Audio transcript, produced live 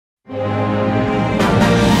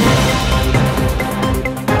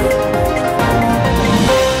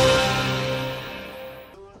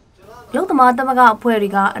မားသမဂအဖွဲ့တွေ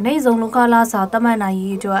ကအနိုင်ဆုံးလူခလာစာတမန်နိုင်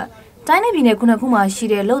ရေးအတွက်တိုင်းနယ်ပြည်နယ်ခုနှစ်ခုမှာရှိ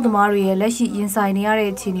တဲ့အလုပ်သမားတွေရဲ့လက်ရှိရင်ဆိုင်နေရတဲ့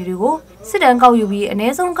အခြေအနေတွေကိုစစ်တမ်းကောက်ယူပြီးအန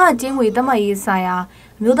ည်းဆုံးခကျင်းငွေတမတ်ရေးဆိုင်ရာ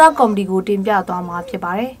အမျိုးသားကော်မတီကိုတင်ပြသွားမှာဖြစ်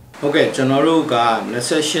ပါတယ်။ဟုတ်ကဲ့ကျွန်တော်တို့က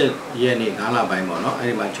28ရက်နေ့9လပိုင်းပေါ့နော်အဲ့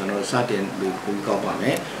ဒီမှာကျွန်တော်စတင်ပြီးပုံကောက်ပါမ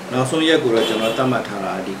ယ်။နောက်ဆုံးရက်ကိုတော့ကျွန်တော်သတ်မှတ်ထား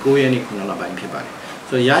တာဒီ9ရက်နေ့9လပိုင်းဖြစ်ပါတယ်။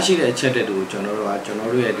ဆိုရရှိတဲ့အချက်တွေကိုကျွန်တော်တို့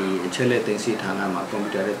ရဲ့ဒီအချက်လက်သိမ်းဆည်းဌာနမှာကွန်ပျူ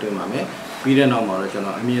တာနဲ့တွင်းပါမယ်။ပြီးတဲ့နောက်မှာတော့ကျွန်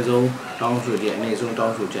တော်အမြင့်ဆုံးတောင်းဆိုချက်အနေဆုံးတော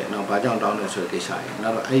င်းဆိုချက်နောက်ဘာကြောင့်တောင်းလဲဆိုတဲ့ကိစ္စရယ်နော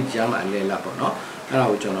က်တော့အဲ့ဒီကြားမှာအလဲလာပေါ့နော်အဲ့ဒါ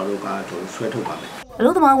ကိုကျွန်တော်တို့ကတော့ဆွဲထုတ်ပါမယ်အ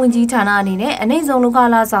လို့သမားဝင်ကြီးဌာနအနေနဲ့အနိုင်ဆုံးလူခ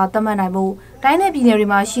လာစာတတ်မှတ်နိုင်ဖို့တိုင်းနယ်ပြည်နယ်တွေ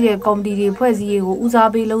မှာရှိတဲ့ကော်မတီတွေဖွဲ့စည်းရေးကိုဦးစား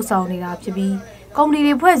ပေးလှုပ်ဆောင်နေတာဖြစ်ပြီးကော်မတီ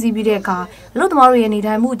တွေဖွဲ့စည်းပြီးတဲ့အခါအလို့သမားတွေရဲ့နေ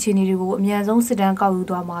ထိုင်မှုအခြေအနေတွေကိုအမြန်ဆုံးစစ်တမ်းကောက်ယူ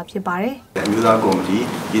သွားမှာဖြစ်ပါတယ်အမျိုးသားကော်မတီ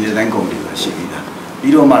ပြည်နယ်တိုင်းကော်မတီပဲရှိပြီးသား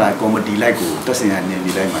ပြီးတော့မှလည်းကော်မတီလိုက်ကိုတက်ဆိုင်ရာနေပြ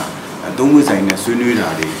ည်တိုင်းမှာသုံးဝဆိုင်နဲ့ဆွေးနွေးတာ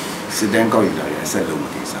တွေစစ်တမ်းကောက်ယူတာတွေအဆက်လုံးမ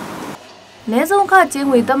ကိစ္စလဲဆုံးခကျင်း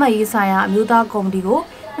ငွေတတ်မှတ်ရေးဆိုင်ရာအမျိုးသားကော်မတီကို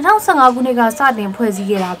2015ခုနှစ်ကစတင်ဖွဲ့စည်း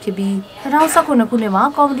ခဲ့တာဖြစ်ပြီး2019ခုနှစ်မှာ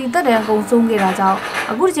ကော်မတီတက်တန်းကုန်ဆုံးခဲ့တာကြောင့်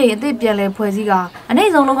အခုတစ်ချိန်အသစ်ပြန်လည်ဖွဲ့စည်းကအနို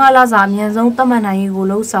င်ဆုံးလူခလာစာအမြန်ဆုံးတတ်မှတ်နိုင်ရေးကို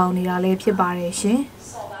လှုံ့ဆော်နေတာလည်းဖြစ်ပါတယ်ရှင်။